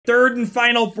Third and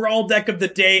final Brawl deck of the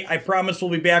day. I promise we'll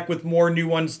be back with more new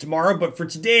ones tomorrow, but for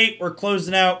today, we're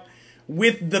closing out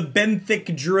with the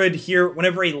Benthic Druid here.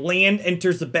 Whenever a land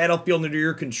enters the battlefield under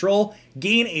your control,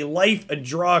 gain a life, a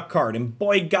draw a card. And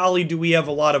boy golly, do we have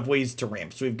a lot of ways to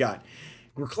ramp. So we've got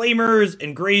Reclaimers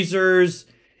and Grazers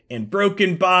and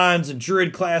Broken Bonds and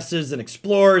Druid classes and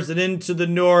Explorers and Into the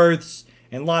Norths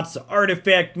and lots of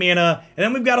artifact mana. And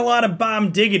then we've got a lot of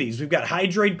bomb diggities. We've got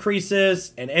Hydroid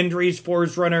Crisis and End-Raze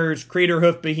Forerunners,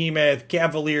 Craterhoof Behemoth,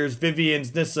 Cavaliers,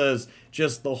 Viviens, Nissas,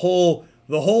 just the whole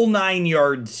 9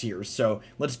 yards here. So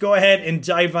let's go ahead and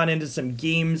dive on into some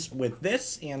games with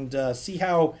this and see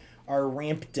how our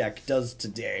ramp deck does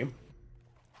today.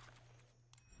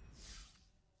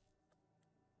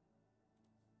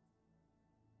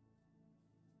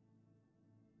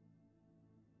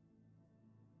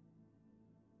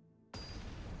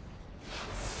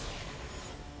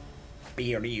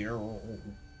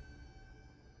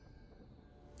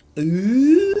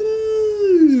 Ooh.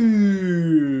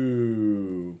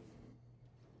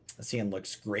 This hand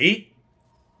looks great.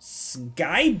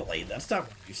 Skyblade, that's not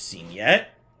what we've seen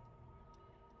yet.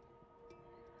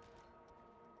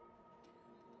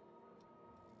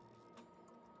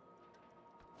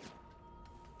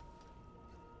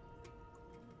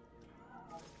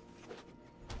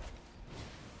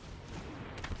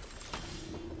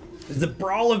 Is the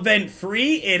Brawl event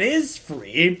free? It is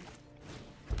free.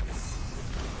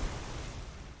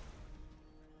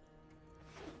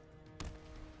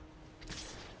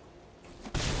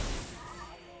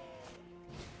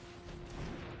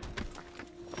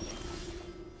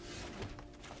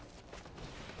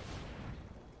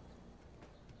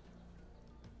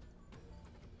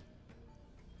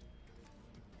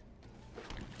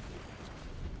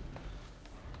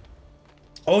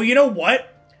 Oh, you know what?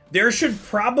 There should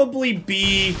probably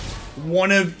be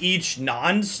one of each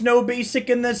non-snow basic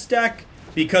in this deck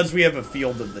because we have a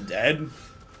Field of the Dead.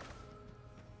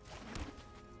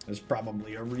 It's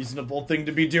probably a reasonable thing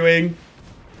to be doing.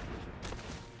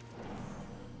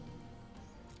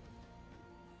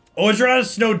 Oh, is there not a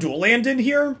snow dual land in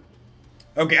here?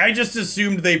 Okay, I just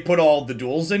assumed they put all the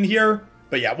duels in here.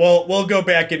 But yeah, we'll go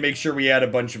back and make sure we add a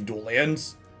bunch of dual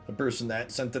lands. The person that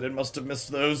sent it in must have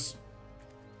missed those.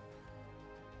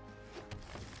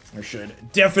 There should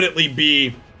definitely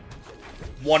be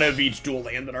one of each dual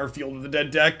land in our Field of the Dead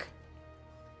deck.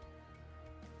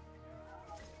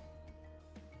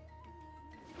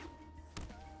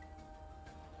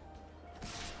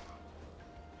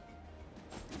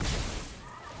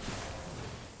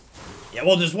 Yeah,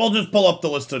 we'll just pull up the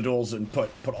list of duels and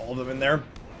put all of them in there.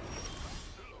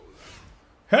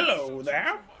 Hello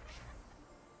there.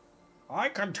 I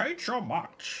can take so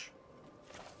much.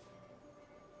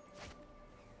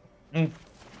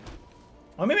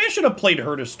 Well, maybe I should have played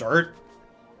her to start.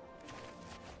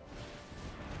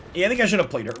 Yeah, I think I should have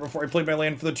played her before I played my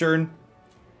land for the turn.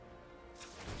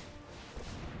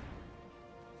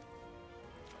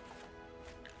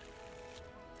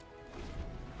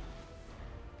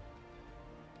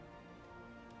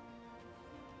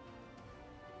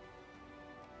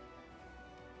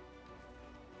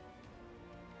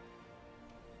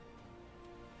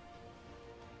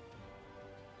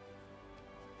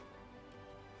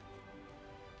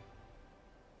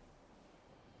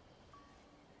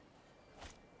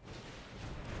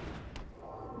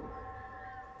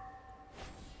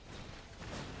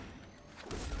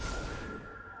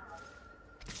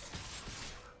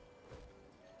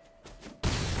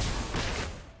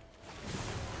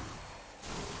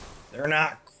 They're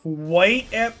not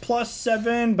quite at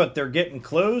 +7, but they're getting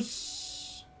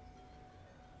close.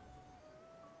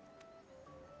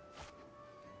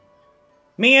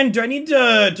 Man, do I need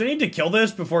to kill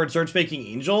this before it starts making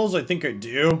angels? I think I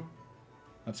do.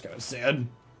 That's kind of sad.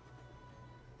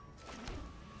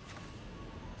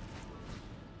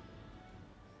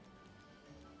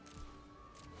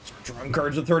 Start drawing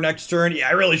cards with her next turn. Yeah,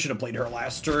 I really should have played her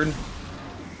last turn.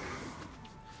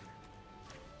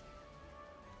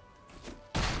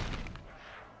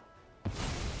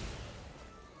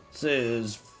 This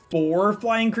is 4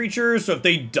 flying creatures, so if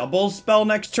they double spell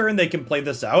next turn, they can play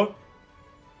this out.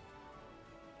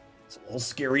 It's a little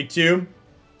scary too.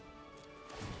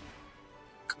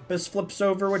 Compass flips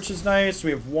over, which is nice. We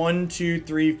have 1, 2,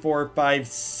 3, 4, 5,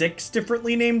 6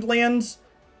 differently named lands.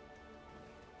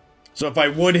 So if I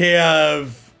would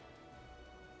have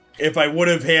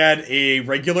had a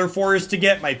regular forest to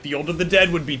get, my Field of the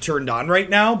Dead would be turned on right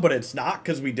now, but it's not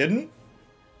because we didn't.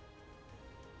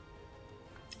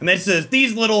 And that says,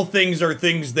 these little things are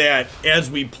things that,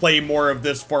 as we play more of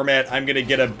this format, I'm going to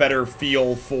get a better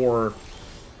feel for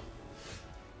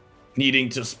needing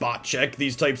to spot check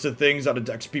these types of things out of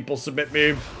decks people submit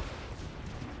me.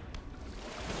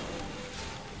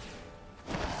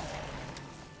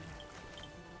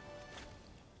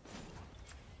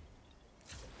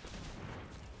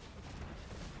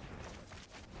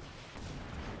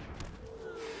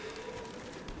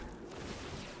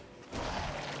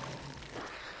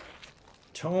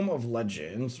 Tome of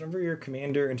Legends. Whenever your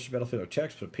commander enters the battlefield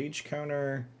attacks, put a page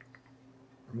counter.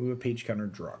 Remove a page counter,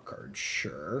 draw a card.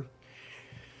 Sure.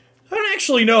 I don't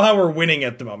actually know how we're winning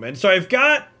at the moment. So I've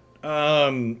got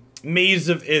Maze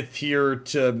of Ith here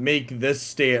to make this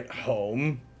stay at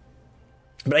home.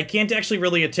 But I can't actually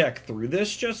really attack through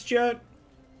this just yet.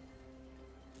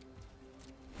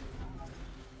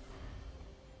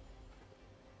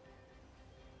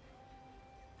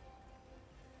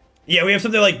 Yeah, we have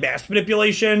something like Mass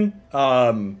Manipulation.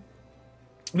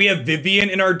 We have Vivien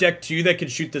in our deck too that can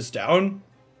shoot this down.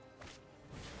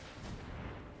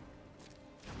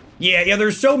 Yeah,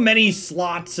 there's so many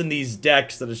slots in these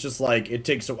decks that it's just like, it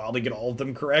takes a while to get all of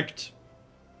them correct.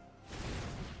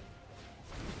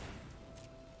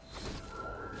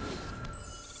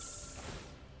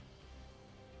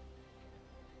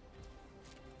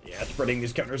 Yeah, spreading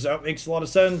these counters out makes a lot of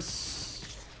sense.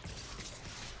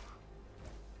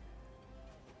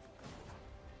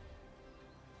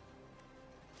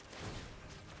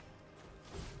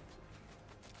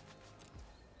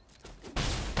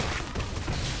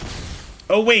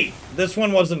 Oh wait, this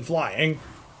one wasn't flying.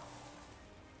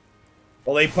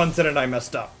 Well, they punted and I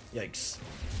messed up. Yikes.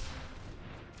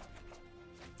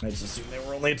 I just assumed they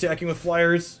were only attacking with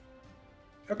flyers.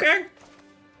 Okay.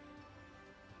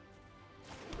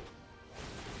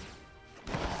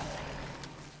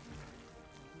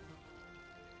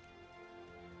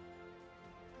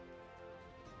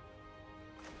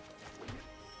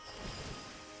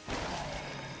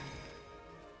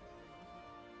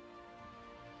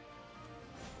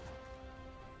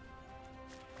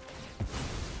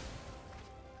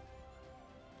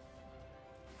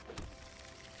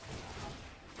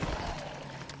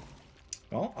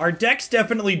 Well, our deck's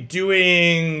definitely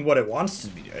doing what it wants to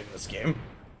be doing in this game.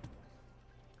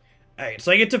 Alright,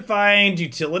 so I get to find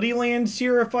utility lands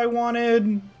here if I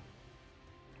wanted.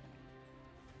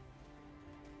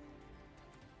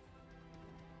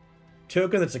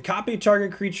 Token that's a copy of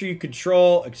target creature you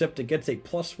control, except it gets a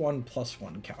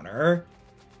 +1/+1 counter.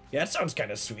 Yeah, that sounds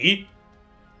kind of sweet.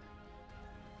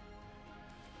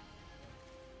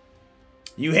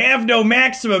 You have no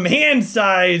maximum hand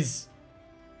size!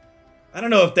 I don't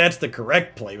know if that's the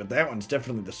correct play, but that one's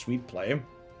definitely the sweet play.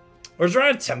 Or is there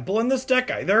not a temple in this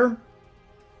deck either?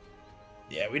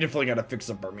 Yeah, we definitely gotta fix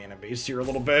up our mana base here a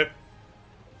little bit.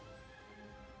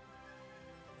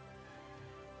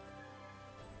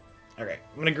 Okay,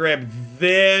 I'm gonna grab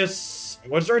this.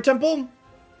 Was there a temple?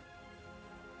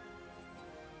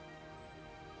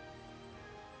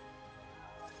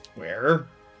 Where?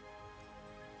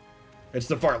 It's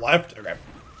the far left? Okay.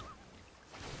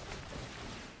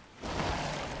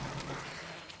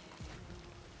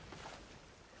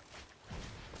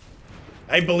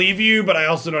 I believe you, but I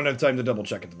also don't have time to double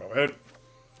check at the moment.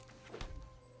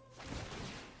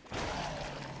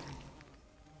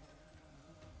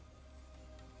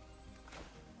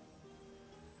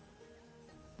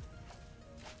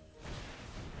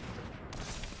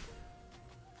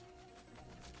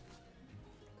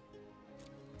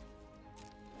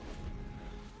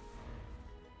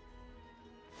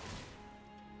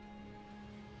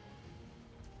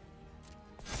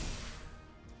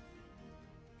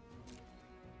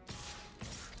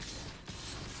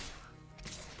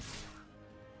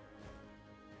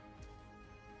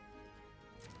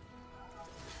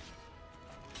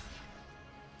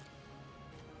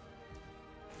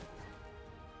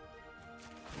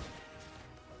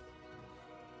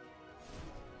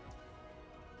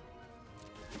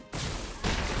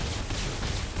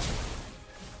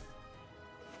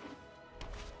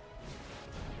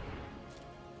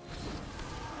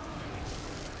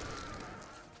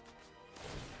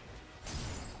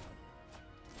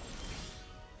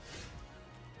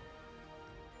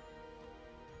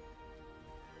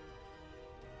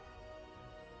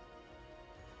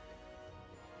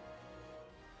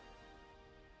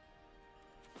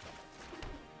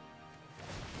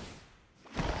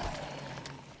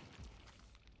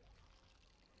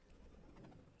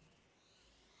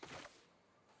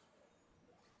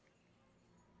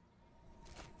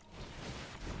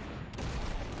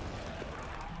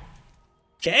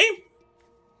 Okay.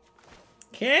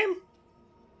 Okay.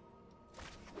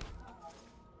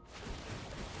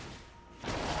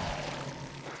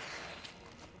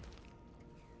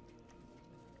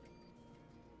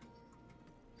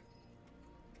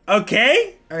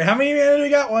 Okay. All right, how many mana do we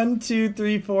got? 1, 2,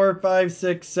 3, 4, 5,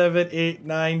 6, 7, 8,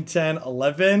 9, 10,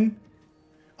 11.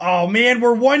 Oh man,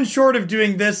 we're one short of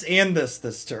doing this and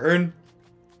this turn.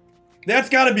 That's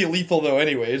gotta be lethal though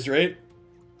anyways, right?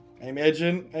 I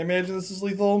imagine this is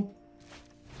lethal.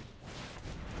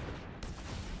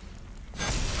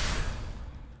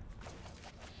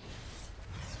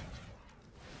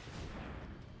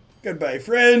 Goodbye,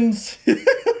 friends.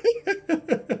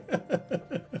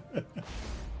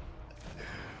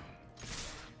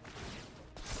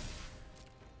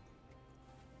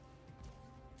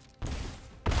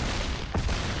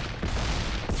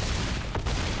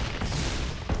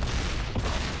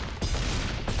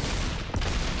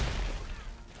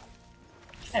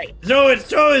 Hey, so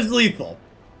it's lethal.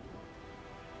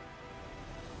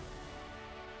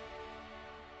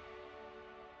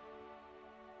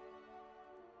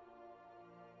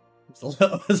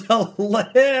 It was a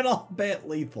little bit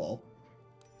lethal.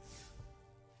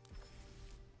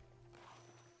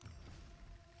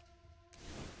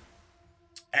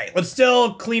 Alright, let's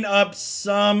still clean up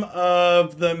some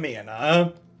of the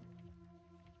mana.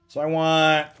 So I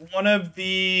want one of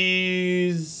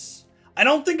these. I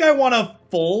don't think I want a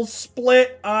full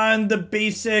split on the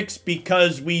basics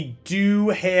because we do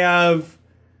have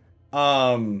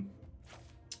a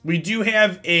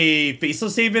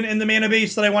Faceless Haven in the mana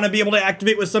base that I want to be able to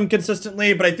activate with some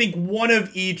consistently, but I think one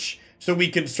of each so we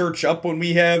can search up when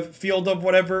we have Field of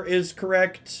Whatever is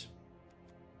correct.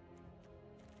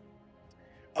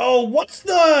 Oh, what's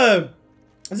the...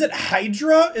 Is it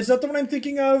Hydra? Is that the one I'm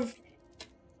thinking of?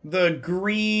 The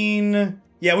green...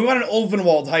 Yeah, we want an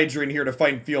Ulvenwald Hydra in here to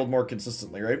find field more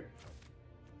consistently, right?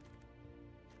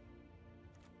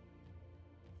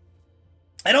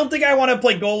 I don't think I want to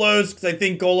play Golos, because I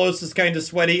think Golos is kind of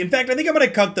sweaty. In fact, I think I'm going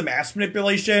to cut the Mass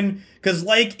Manipulation, because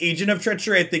like Agent of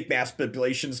Treachery, I think Mass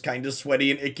Manipulation is kind of sweaty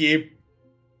and icky.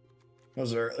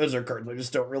 Those are cards I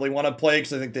just don't really want to play,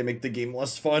 because I think they make the game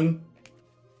less fun.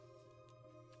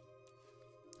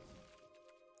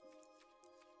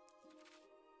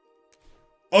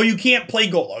 Oh, you can't play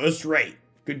Golos, right.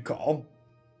 Good call.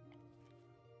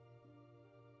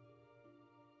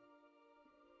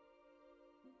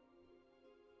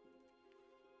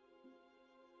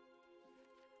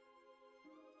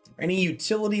 Any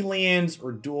utility lands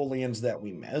or dual lands that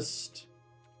we missed?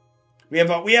 We have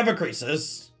a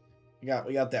Crisis. We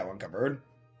got that one covered.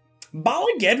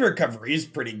 Balaged Recovery is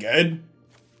pretty good.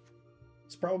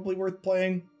 It's probably worth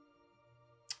playing.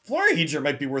 Florahedra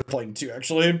might be worth playing too,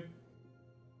 actually.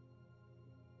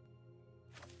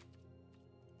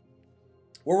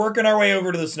 We're working our way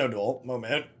over to the Snow Duel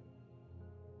moment.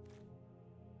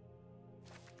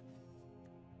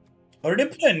 Oh, did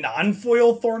it put a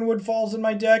non-foil Thornwood Falls in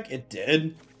my deck? It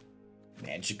did.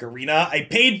 Magic Arena. I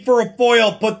paid for a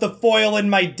foil. Put the foil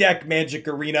in my deck, Magic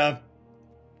Arena.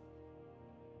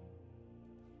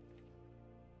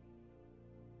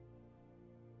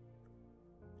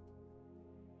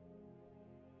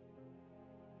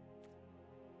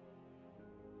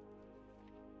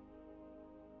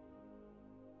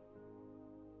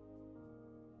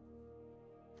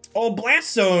 Oh,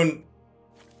 Blast Zone.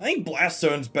 I think Blast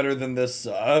Zone's better than this,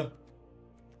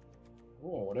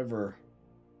 whatever.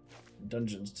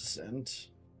 Dungeon's Descent.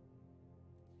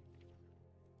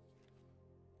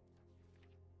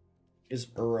 Is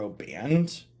Uro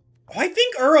banned? Oh, I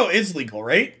think Uro is legal,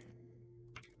 right?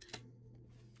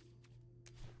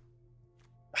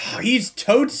 Oh, he's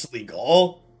totes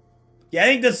legal. Yeah, I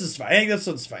think this is fine. I think this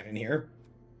one's fine in here.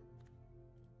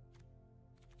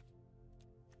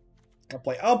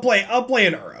 I'll play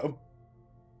an Uro.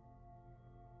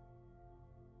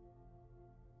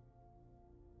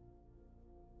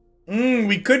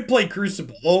 We could play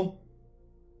Crucible.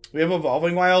 We have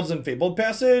Evolving Wilds and Fabled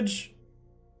Passage.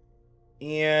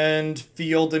 And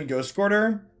Field and Ghost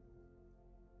Quarter.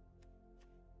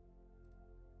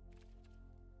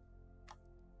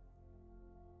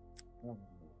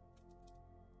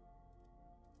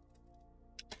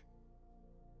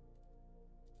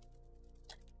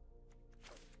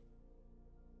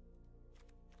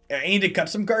 I need to cut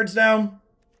some cards down.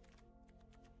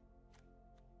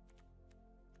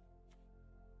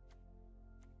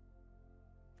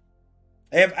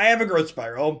 I have a Growth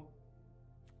Spiral.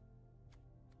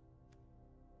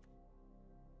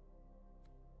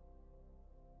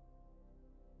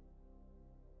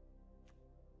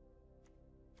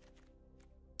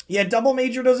 Yeah, Double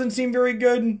Major doesn't seem very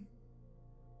good.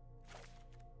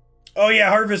 Oh yeah,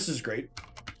 Harvest is great.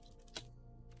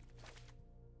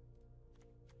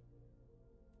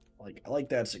 I like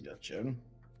that suggestion.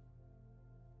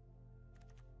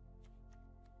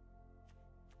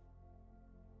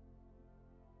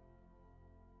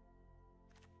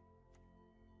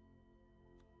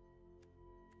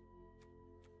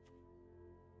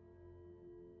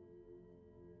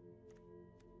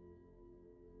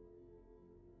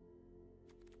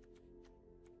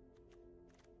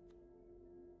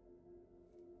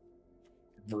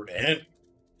 Verdant.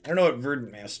 I don't know what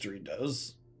Verdant Mastery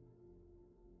does.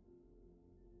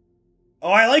 Oh,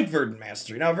 I like Verdant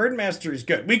Mastery. Now, Verdant Mastery is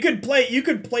good. We could play. You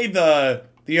could play the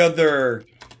other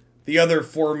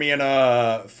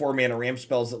 4-mana ramp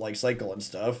spells that like cycle and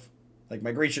stuff. Like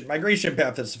Migration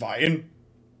Path is fine.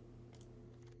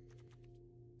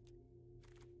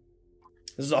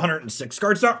 This is 106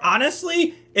 cards. Now,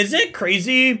 honestly, is it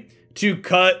crazy to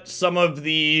cut some of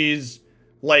these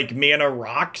like mana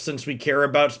rocks since we care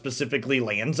about specifically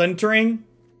lands entering?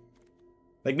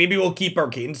 Like, maybe we'll keep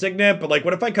Arcane Signet, but, like,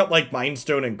 what if I cut, like, Mind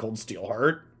Stone and Cold Steel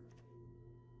Heart?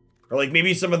 Or, like,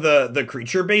 maybe some of the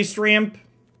creature-based ramp?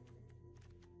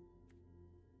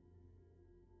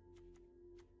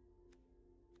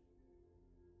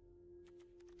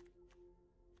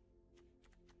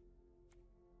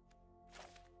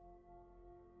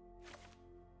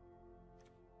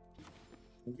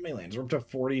 How many lands? We're up to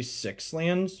 46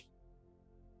 lands?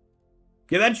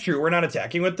 Yeah, that's true. We're not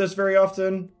attacking with this very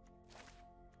often.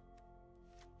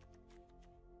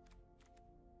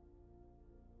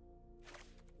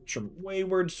 Some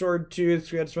Wayward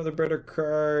Swordtooth. We had some other better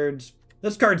cards.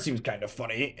 This card seems kind of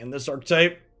funny in this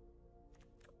archetype.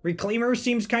 Reclaimer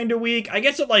seems kind of weak. I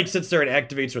guess it like sits there and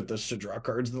activates with this to draw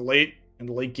cards in the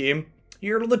late game.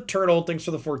 Yeartle the Turtle, thanks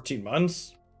for the 14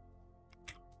 months.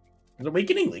 Is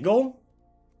Awakening legal?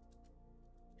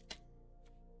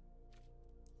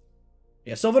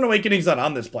 Yeah, Sylvan Awakening's not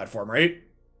on this platform, right?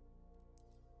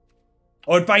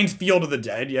 Oh, it finds Field of the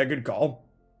Dead. Yeah, good call.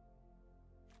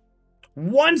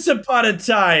 Once Upon a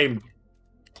Time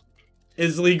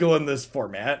is legal in this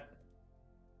format.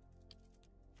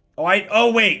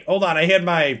 Oh wait, hold on. I had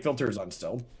my filters on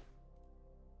still.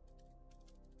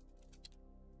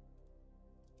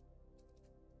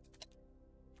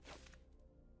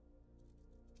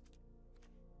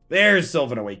 There's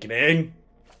Sylvan Awakening.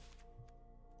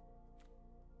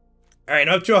 All right,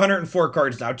 up to 104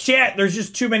 cards now. Chat, there's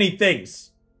just too many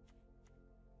things.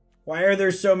 Why are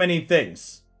there so many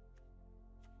things?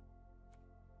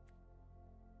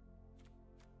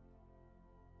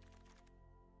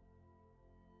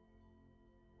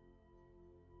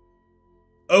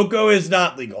 Oko is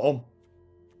not legal.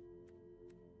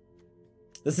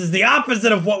 This is the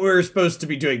opposite of what we were supposed to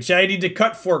be doing. I need to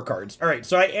cut 4 cards. All right,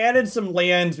 so I added some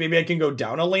lands. Maybe I can go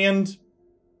down a land.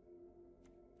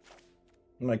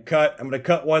 I'm gonna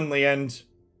cut 1 land.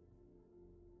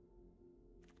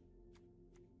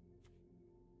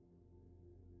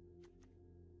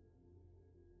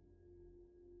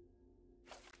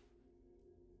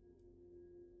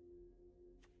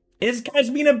 Is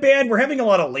Kasmina bad? We're having a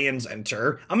lot of lands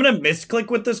enter. I'm gonna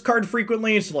misclick with this card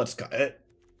frequently, so let's cut it.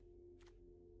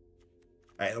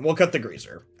 Alright, then we'll cut the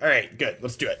Grazer. Alright, good.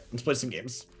 Let's do it. Let's play some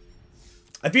games.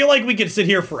 I feel like we could sit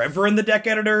here forever in the deck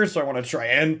editor, so I want to try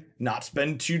and not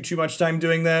spend too much time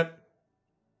doing that.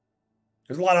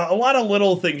 There's a lot of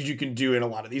little things you can do in a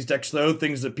lot of these decks, though.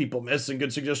 Things that people miss and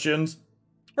good suggestions.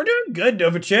 We're doing good,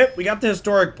 Novachip. We got the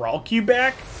historic Brawl cube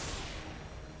back.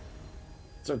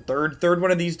 It's our third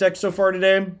one of these decks so far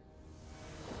today.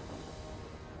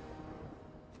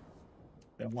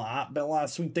 Been a lot of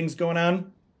sweet things going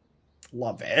on.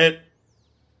 Love it.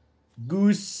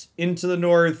 Goose into the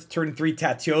north, turn 3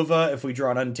 Tatyova if we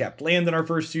draw an untapped land in our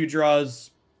first 2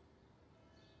 draws.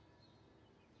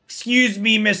 Excuse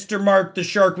me, Mr. Mark the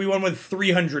Shark. We won with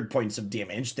 300 points of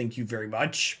damage. Thank you very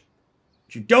much.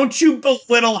 Don't you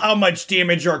belittle how much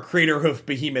damage our Craterhoof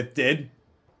Behemoth did.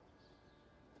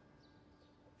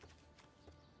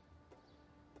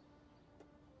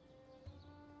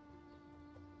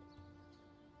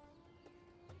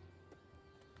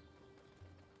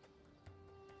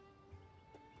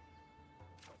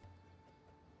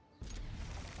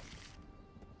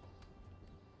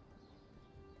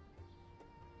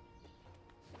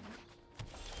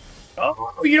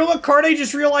 Oh, you know what card I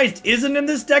just realized isn't in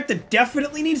this deck that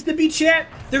definitely needs to be, chat?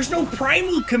 There's no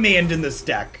Primal Command in this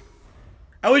deck.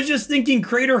 I was just thinking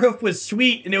Craterhoof was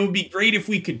sweet, and it would be great if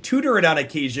we could tutor it on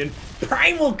occasion.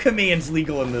 Primal Command's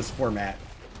legal in this format.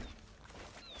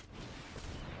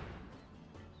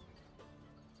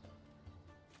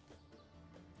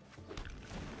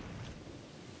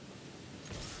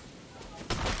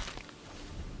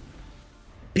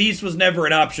 Peace was never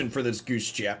an option for this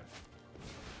goose, chat.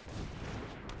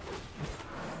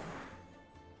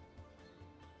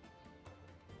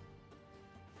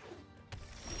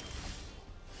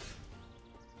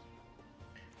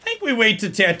 We wait to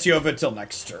Tatyova till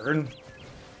next turn.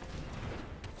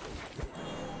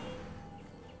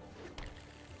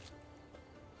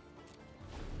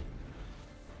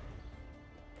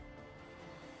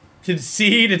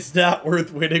 Concede, it's not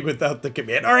worth winning without the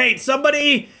command. All right,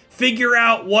 somebody figure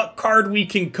out what card we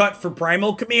can cut for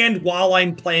Primal Command while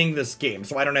I'm playing this game,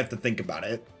 so I don't have to think about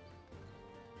it.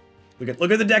 Look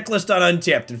at the deck list on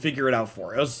Untapped and figure it out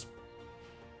for us.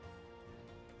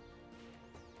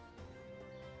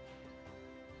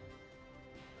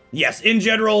 Yes, in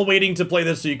general, waiting to play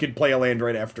this so you could play a land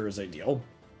right after is ideal.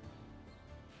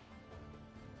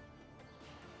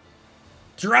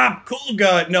 Drop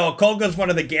Kolga. No, Kolga's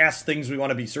one of the gas things we want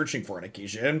to be searching for on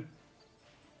occasion.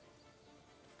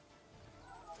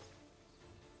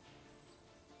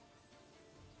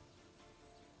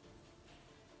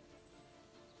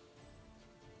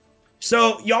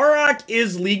 So, Yarok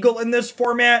is legal in this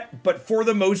format, but for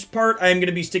the most part, I'm going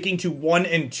to be sticking to 1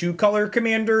 and 2 color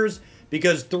commanders,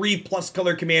 because 3+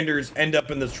 color commanders end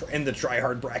up in the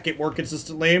try-hard bracket more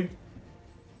consistently.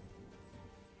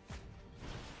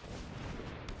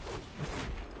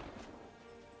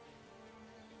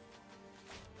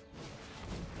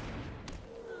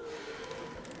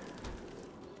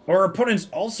 Our opponent's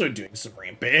also doing some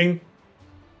ramping.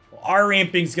 Well, our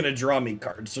ramping's gonna draw me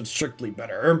cards, so it's strictly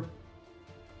better.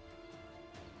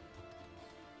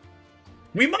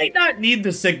 We might not need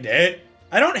the Signet.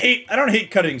 I don't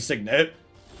hate cutting Signet.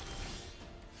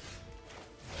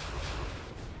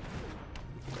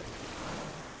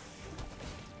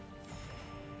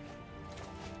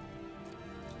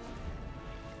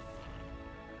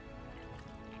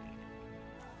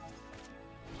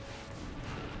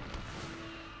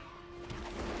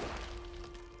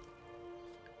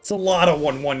 It's a lot of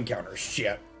 1/1 counters,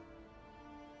 shit.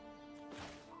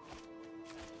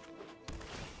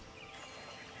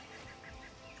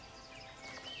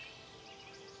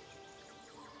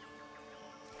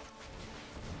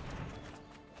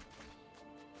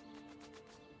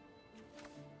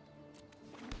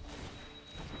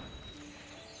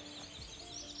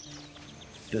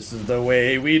 This is the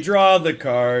way we draw the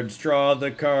cards, draw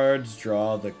the cards,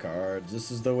 draw the cards.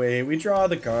 This is the way we draw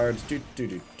the cards. Do do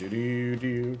do do do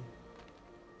do.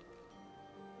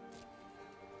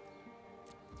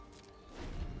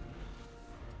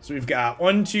 So we've got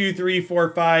 1, 2, 3,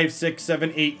 4, 5, 6,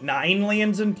 7, 8, 9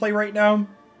 lands in play right now.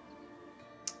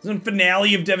 Isn't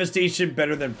Finale of Devastation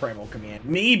better than Primal Command?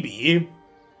 Maybe.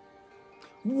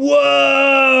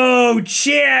 Whoa,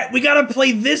 chat! We gotta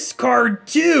play this card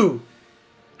too.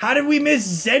 How did we miss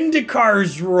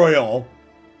Zendikar's Roil?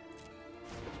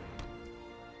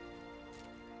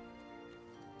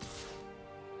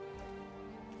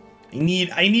 I need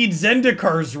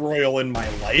Zendikar's Roil in my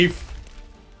life.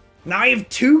 Now I have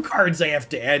 2 cards I have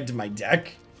to add to my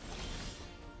deck.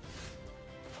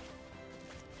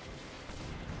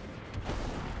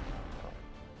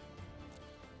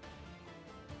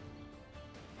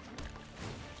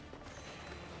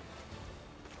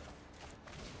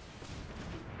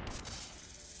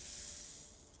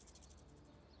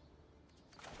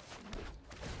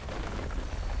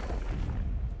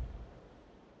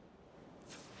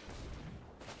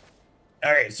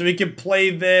 Alright, so we can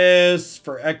play this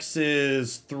for X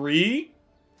is 3.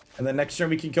 And then next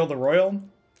turn we can kill the Royal.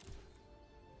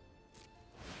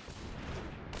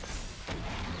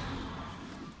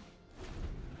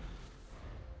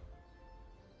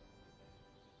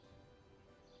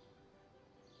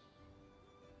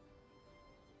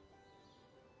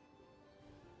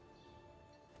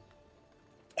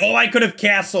 Oh, I could have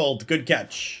castled. Good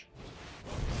catch.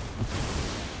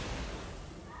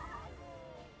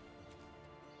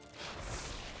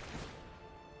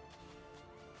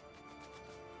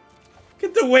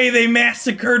 Look at the way they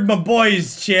massacred my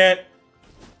boys, chat.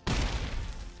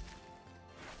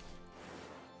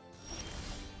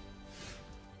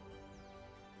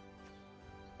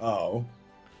 Oh.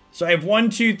 So I have 1,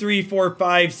 2, 3, 4,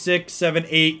 5, 6, 7,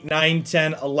 8, 9,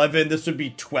 10, 11. This would be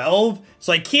 12.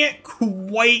 So I can't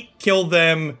quite kill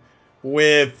them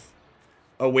with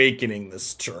Awakening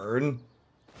this turn.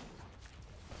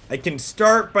 I can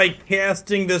start by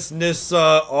casting this Nissa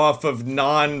off of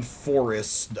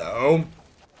non-forest, though.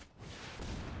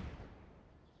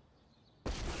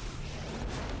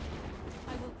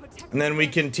 And then we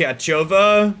can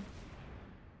Tatyova.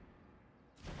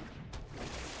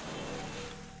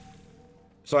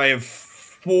 So I have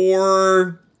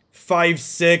 4, 5,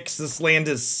 6. This land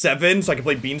is 7, so I can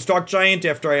play Beanstalk Giant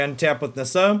after I untap with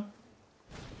Nissa.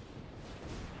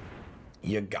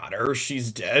 You got her.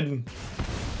 She's dead.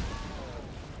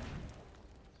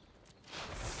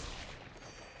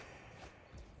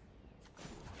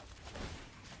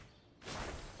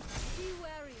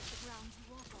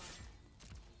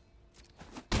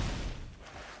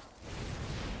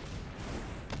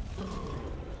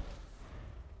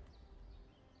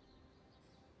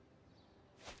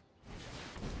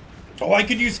 Oh, I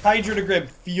could use Hydra to grab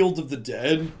Field of the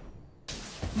Dead.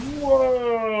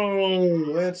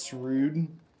 Whoa, that's rude.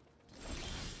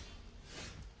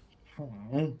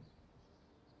 Huh.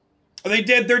 They're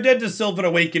dead to Sylvan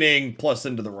Awakening plus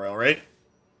Into the Roil, right?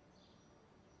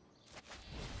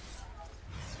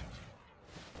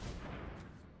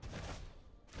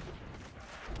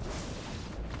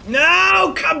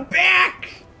 No, come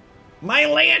back! My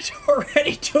lance are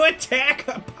ready to attack.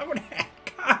 Come back.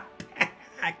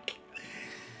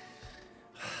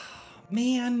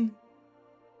 Man.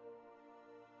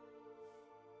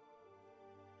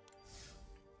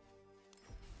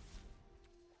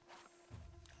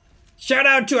 Shout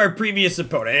out to our previous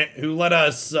opponent who let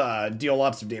us deal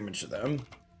lots of damage to them.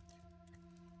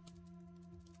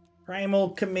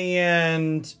 Primal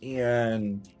Command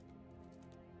and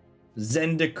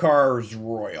Zendikar's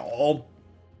Royal.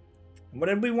 What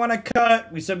did we want to cut?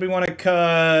 We said we want to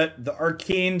cut the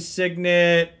Arcane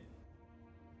Signet.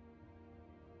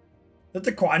 Is that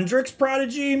the Quandrix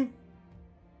Prodigy?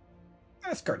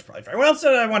 This card's probably fine. What else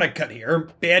did I want to cut here?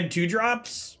 Bad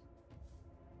 2-drops?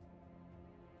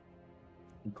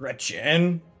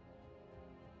 Gretchen.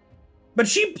 But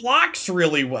she blocks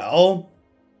really well.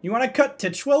 You want to cut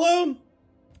Titchwillow?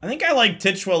 I think I like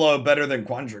Titchwillow better than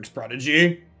Quandrix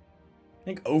Prodigy. I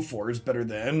think 04 is better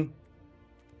than.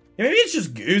 Yeah, maybe it's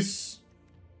just Goose.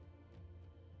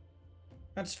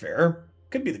 That's fair.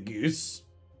 Could be the Goose.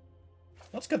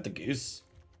 Let's cut the Goose.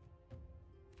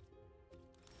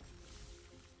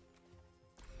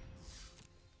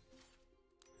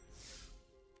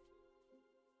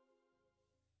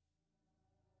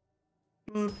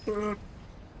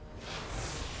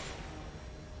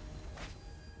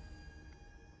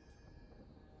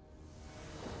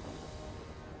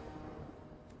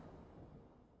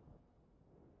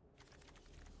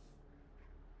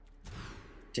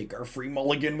 Take our free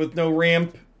mulligan with no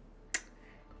ramp.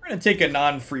 We're gonna take a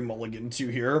non-free mulligan too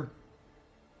here.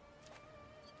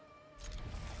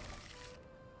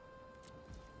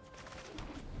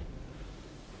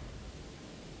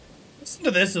 Listen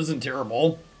to this, isn't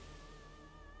terrible.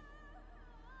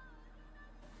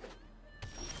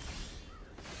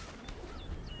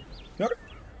 Nope.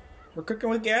 We're cooking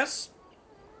with gas.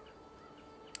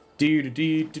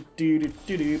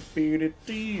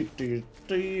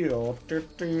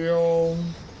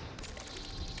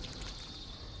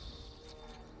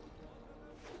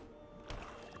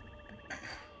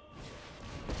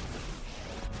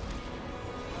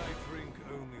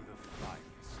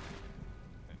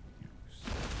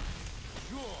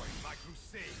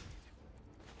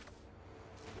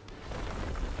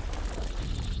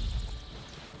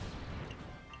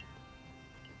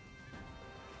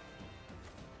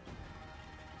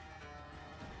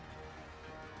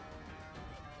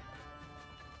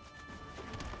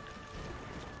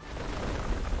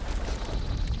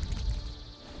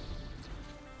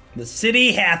 The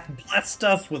city hath blessed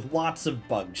us with lots of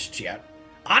bugs, chat.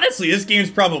 Honestly, this game's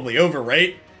probably over,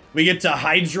 right? We get to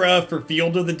Hydra for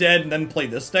Field of the Dead and then play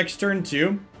this next turn,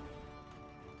 too.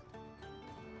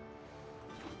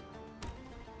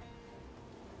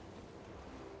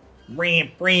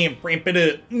 Ramp it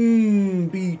up.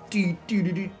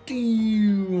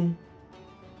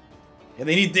 Yeah,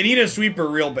 they need a sweeper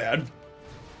real bad.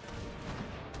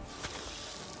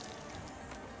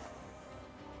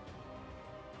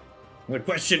 The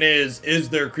question is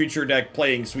their creature deck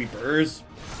playing sweepers?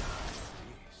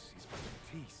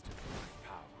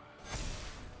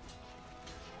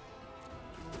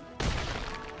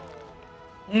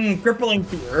 Crippling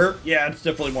Fear. Yeah, it's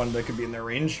definitely one that could be in their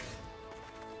range.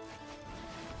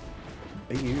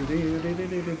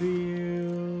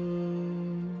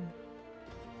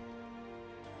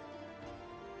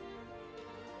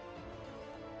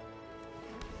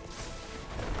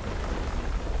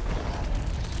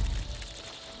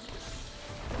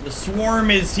 The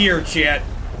swarm is here, chat.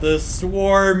 The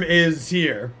swarm is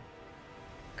here.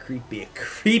 Creepy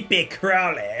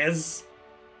crawlies.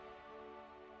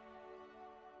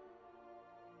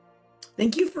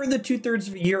 Thank you for the 2/3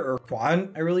 of a year,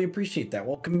 Urquan. I really appreciate that.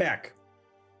 Welcome back.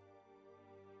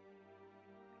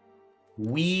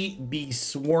 We be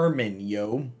swarming,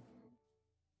 yo.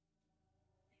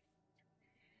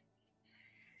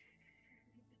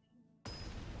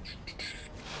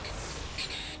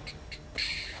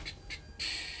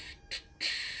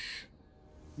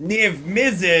 Niv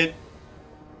Mizzet.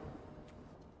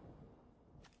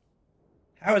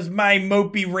 How is my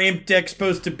mopey ramp deck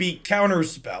supposed to beat counter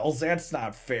spells? That's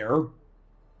not fair.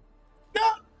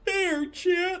 Not fair,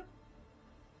 chat.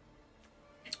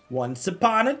 Once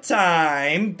upon a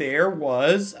time, there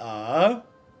was a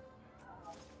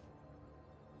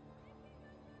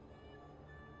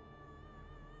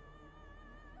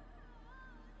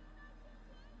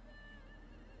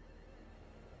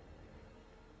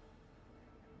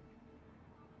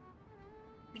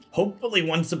Hopefully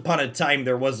once upon a time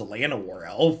there was a Llanowar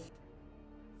Elf.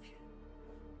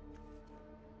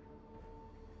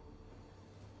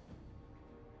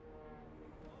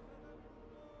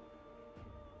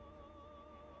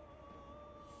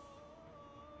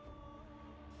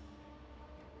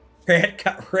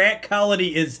 Rat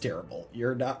colony is terrible.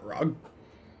 You're not wrong.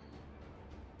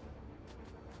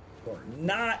 You're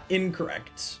not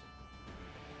incorrect.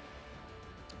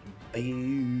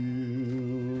 Boom.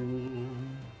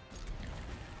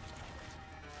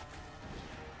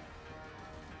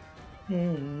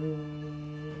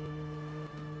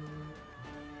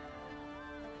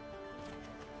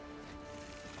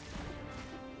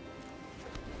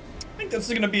 I think this is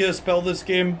going to be a spell this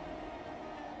game.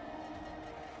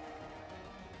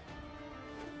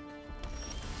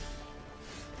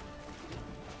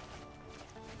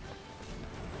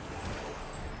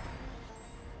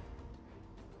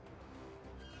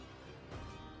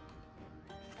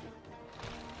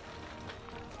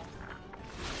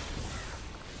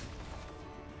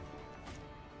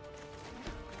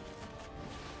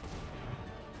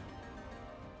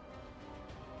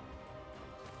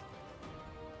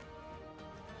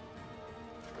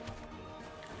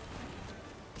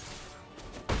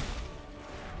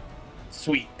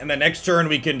 Sweet. And the next turn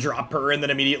we can drop her and then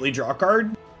immediately draw a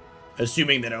card.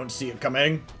 Assuming they don't see it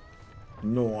coming.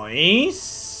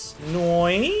 Nice.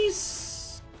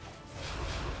 Nice.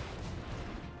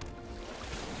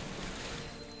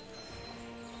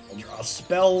 I'll draw a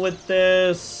spell with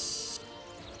this.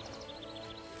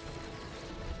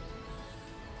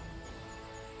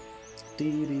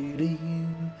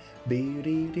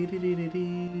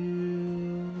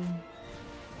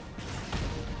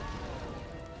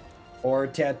 Or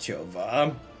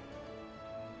Tatyova.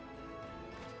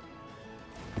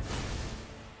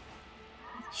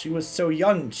 She was so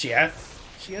young, chat.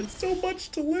 She had so much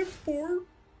to live for.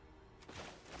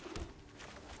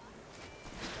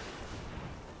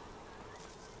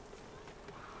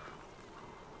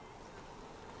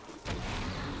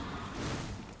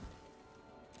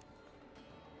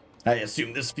 I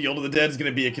assume this Field of the Dead is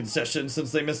going to be a concession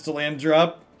since they missed a land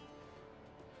drop.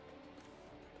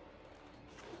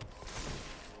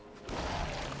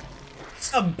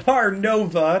 Subpar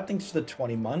Nova, thanks for the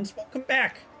 20 months. Welcome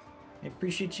back. I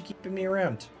appreciate you keeping me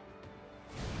around.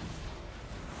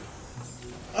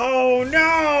 Oh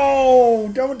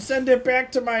no! Don't send it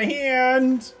back to my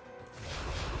hand!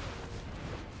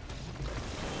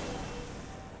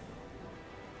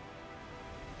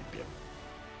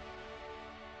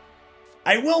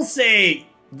 I will say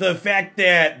the fact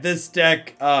that this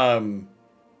deck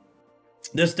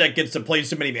gets to play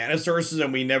so many mana sources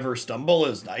and we never stumble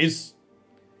is nice.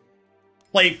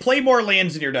 Play more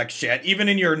lands in your deck, chat. Even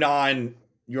in your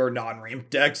non-ramp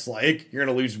decks, like, you're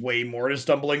gonna lose way more to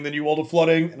stumbling than you will to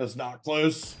flooding, and it's not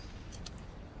close.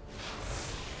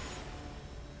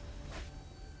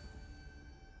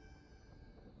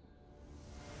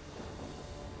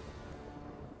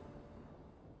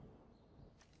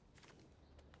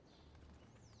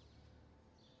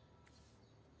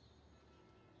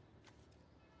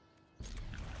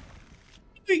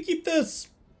 We keep this.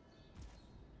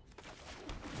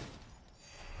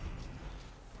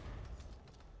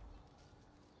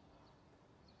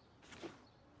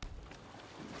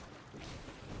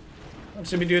 I'm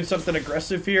just gonna be doing something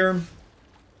aggressive here.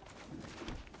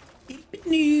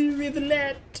 Ipnu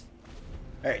Rivulet.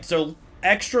 Alright, so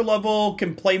extra level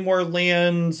can play more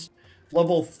lands.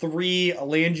 Level 3, a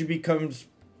land you becomes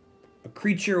a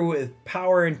creature with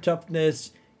power and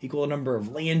toughness equal to number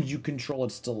of lands you control.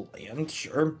 It's still a land,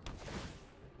 sure.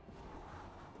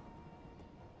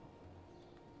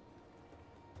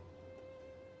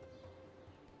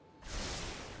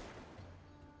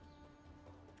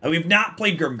 We've not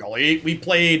played Grimgully. We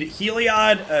played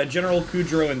Heliod, General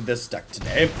Kudro, and this deck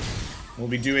today. We'll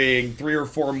be doing 3 or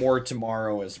 4 more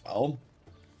tomorrow as well.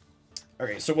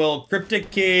 Okay, so we'll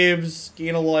Cryptic Caves,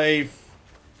 gain a life,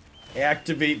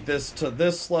 activate this to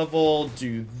this level,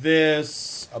 do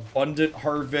this, Abundant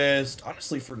Harvest,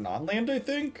 honestly for non-land, I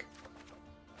think.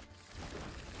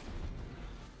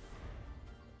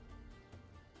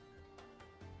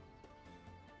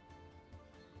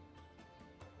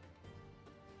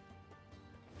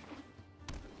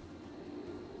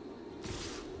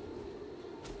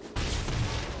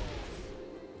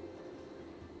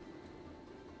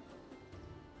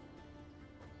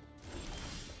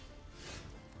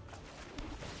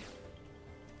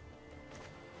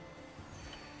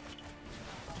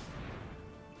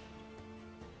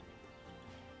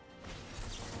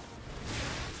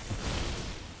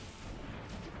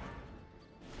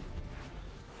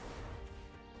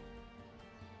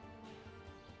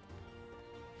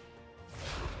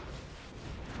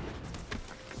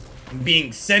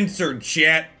 being censored,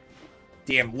 chat.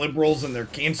 Damn liberals and their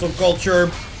cancel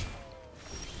culture.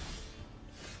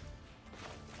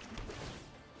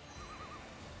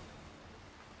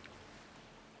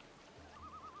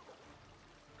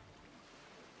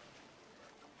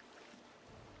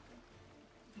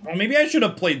 Well, maybe I should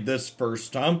have played this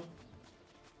first, huh?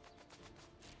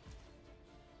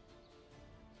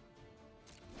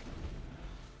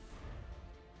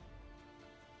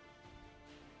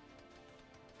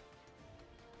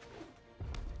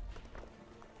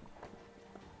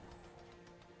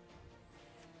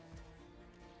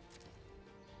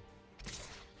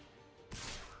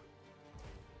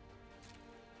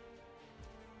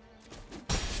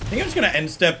 I think I'm just gonna end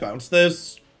step bounce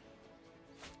this.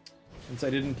 Since I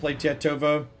didn't play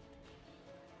Tatyova.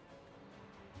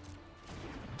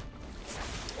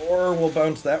 Or we'll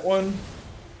bounce that one.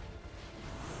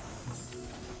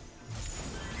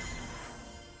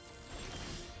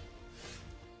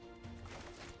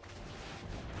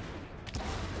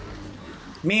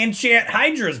 Man, chat,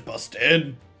 Hydra's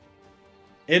busted.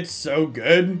 It's so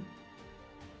good.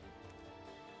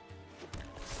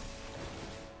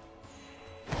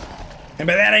 And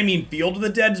by that I mean Field of the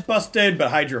Dead's busted, but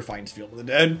Hydra finds Field of the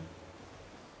Dead.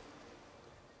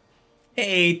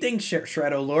 Hey, thanks,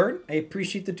 Shadow Lord. I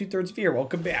appreciate the 2/3 fear.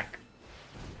 Welcome back.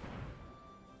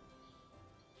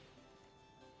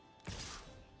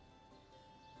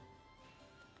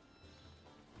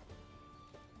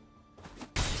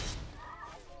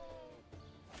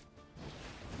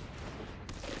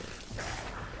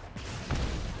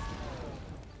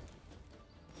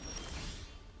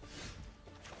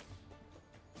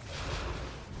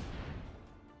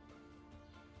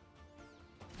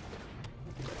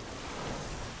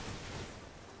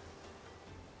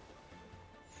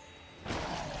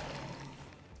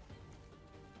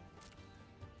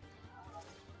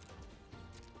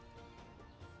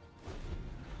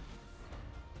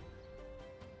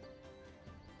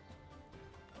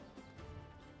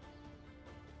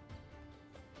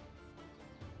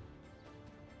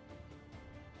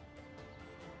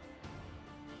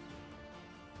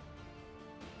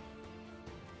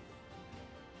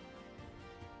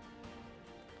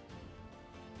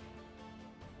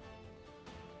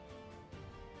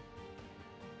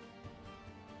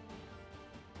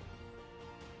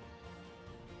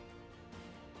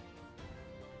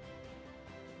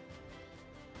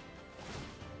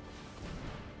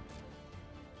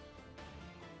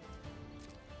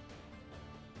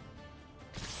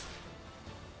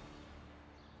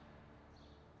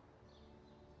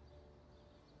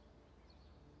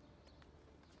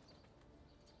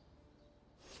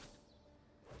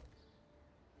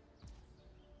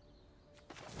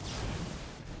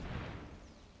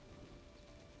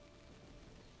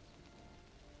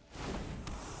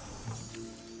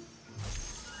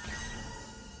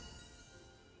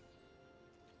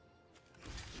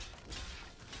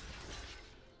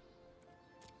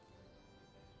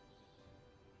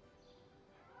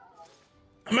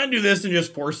 I'm gonna do this and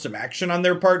just force some action on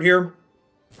their part here.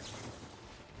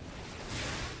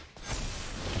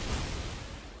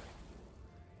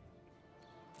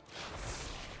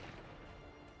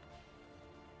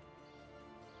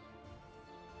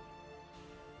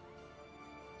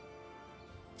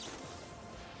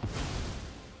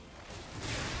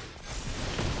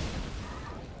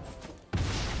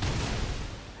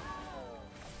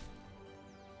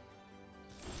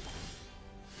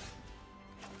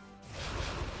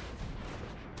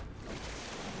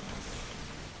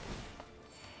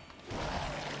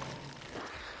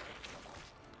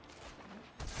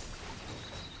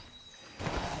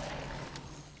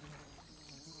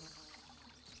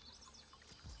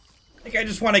 I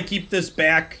just want to keep this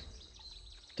back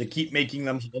to keep making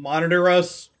them monitor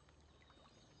us.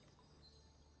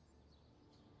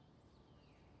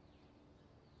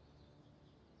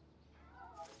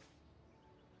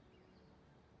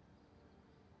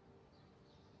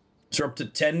 So we're up to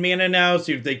 10 mana now,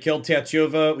 so if they kill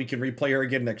Tatyova, we can replay her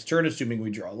again next turn, assuming we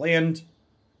draw land.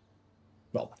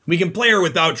 Well, we can play her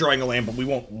without drawing a land, but we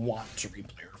won't want to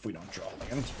replay her if we don't draw a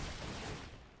land.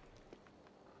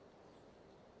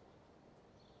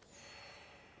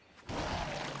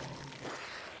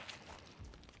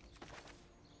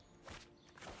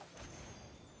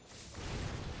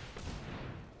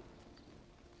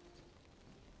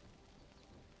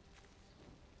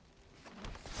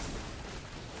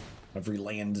 Every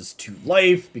land is 2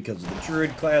 life because of the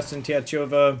Druid class in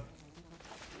Tatyova.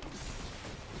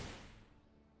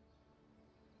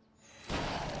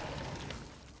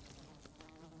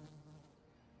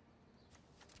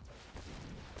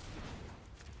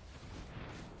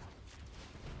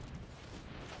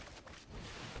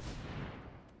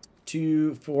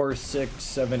 2, 4, 6,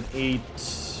 7, 8,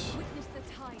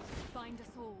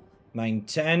 9,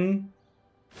 10.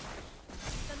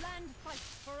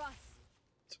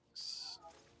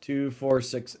 2, 4,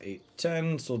 6, 8,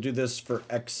 10. So we'll do this for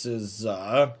X's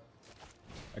 8.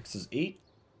 Did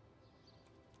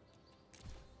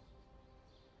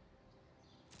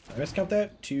I miscount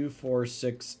that? 2, 4,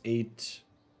 6, 8,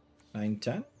 9,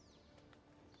 10.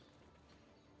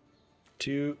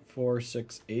 2, 4,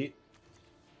 6, 8.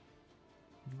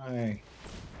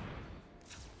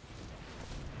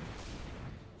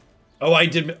 Oh, I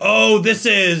did. Oh, this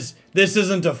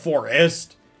isn't a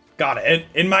forest. Got it.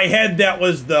 In my head, that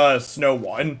was the snow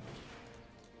one.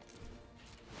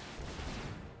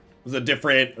 It was a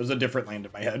different land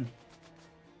in my head.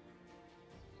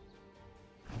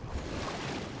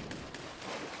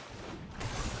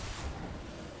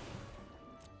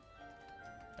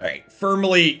 All right,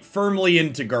 firmly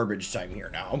into garbage time here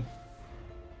now.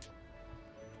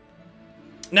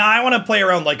 Now I want to play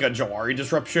around like a Jawari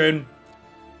Disruption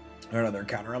or another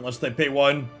counter unless they pay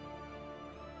 1.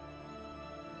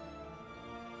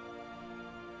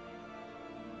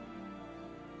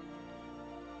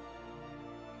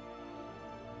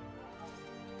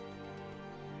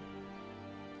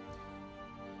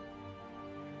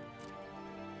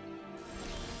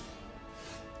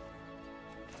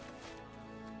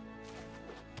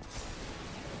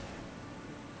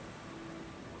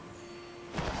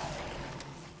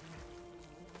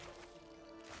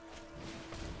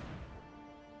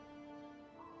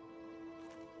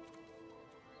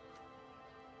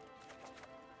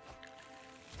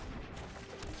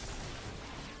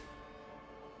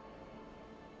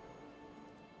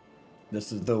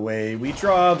 This is the way we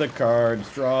draw the cards,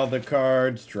 draw the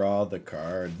cards, draw the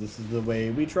cards. This is the way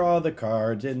we draw the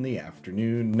cards in the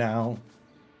afternoon now.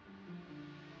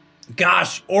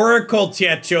 Gosh, Oracle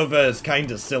Tatyova is kind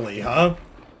of silly, huh?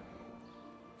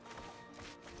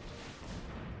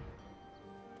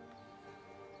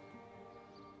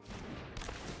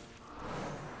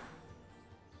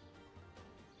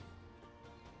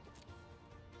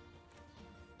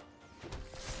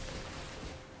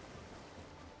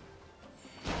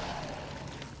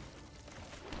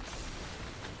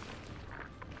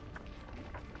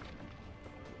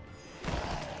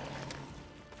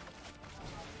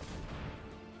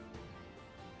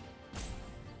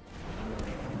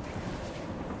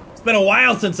 It's been a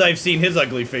while since I've seen his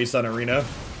ugly face on Arena.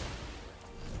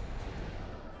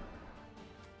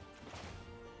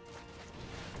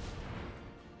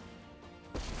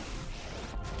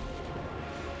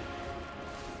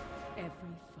 Every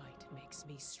fight makes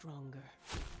me stronger.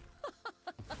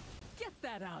 Get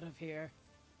that out of here.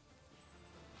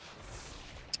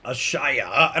 Ashaya.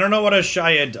 I don't know what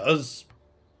Ashaya does.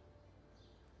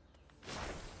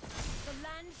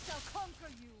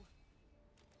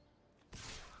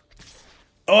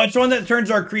 Oh, it's one that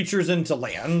turns our creatures into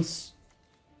lands.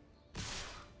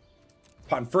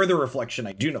 Upon further reflection,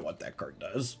 I do know what that card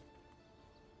does.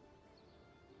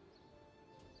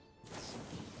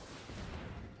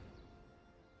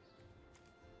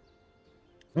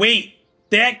 Wait,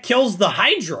 that kills the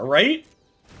Hydra, right?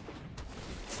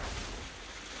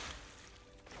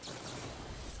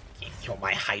 Can't kill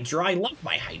my Hydra. I love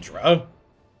my Hydra.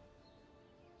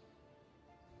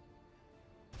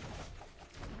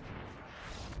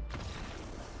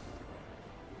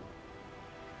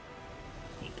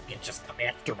 Just come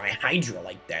after my Hydra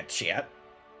like that, chat.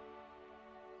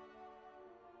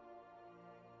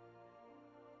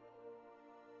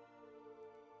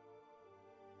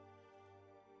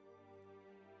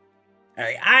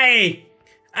 Alright,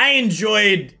 I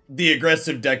enjoyed the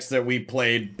aggressive decks that we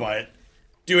played, but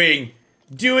doing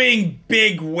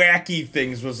big wacky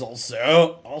things was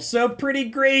also pretty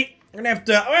great. I'm gonna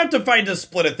have to find a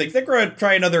split of things. I think we're gonna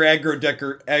try another aggro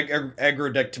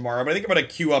deck tomorrow, but I think I'm gonna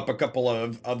queue up a couple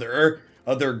of other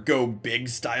go big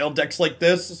style decks like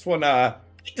this. This one, I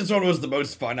think this one was the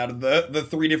most fun out of the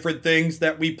 3 different things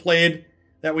that we played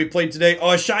today.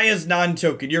 Oh, Ashaya's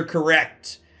non-token. You're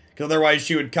correct, because otherwise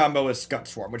she would combo with Scud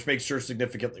Swarm, which makes her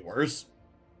significantly worse.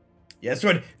 Yeah,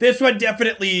 this one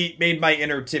definitely made my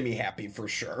inner Timmy happy for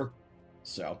sure.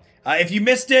 So, if you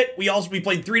missed it, we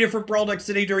played 3 different Brawl decks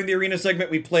today during the arena segment.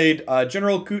 We played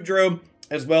General Kudro,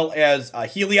 as well as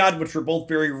Heliod, which were both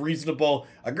very reasonable,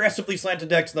 aggressively slanted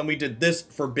decks. And then we did this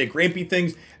for big rampy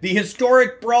things. The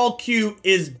historic Brawl queue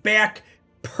is back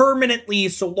permanently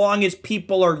so long as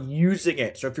people are using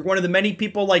it. So if you're one of the many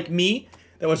people like me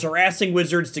that was harassing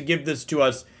Wizards to give this to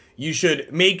us, you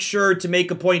should make sure to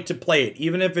make a point to play it.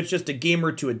 Even if it's just a game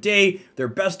or two a day, they're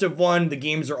best of 1. The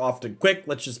games are often quick.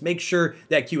 Let's just make sure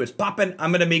that queue is popping.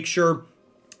 I'm going to make sure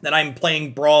that I'm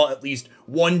playing Brawl at least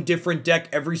one different deck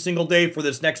every single day for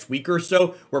this next week or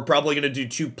so. We're probably going to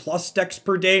do 2+ decks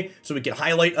per day, so we can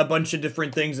highlight a bunch of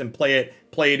different things and play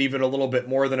it even a little bit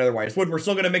more than otherwise would. We're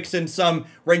still going to mix in some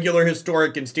regular,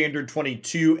 historic, and standard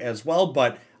 22 as well,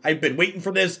 but I've been waiting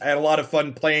for this. I had a lot of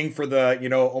fun playing for the,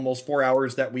 almost 4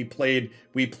 hours that we played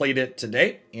it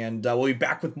today, and we'll be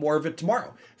back with more of it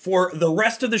tomorrow. For the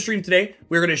rest of the stream today,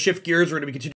 we're going to shift gears. We're going to be continuing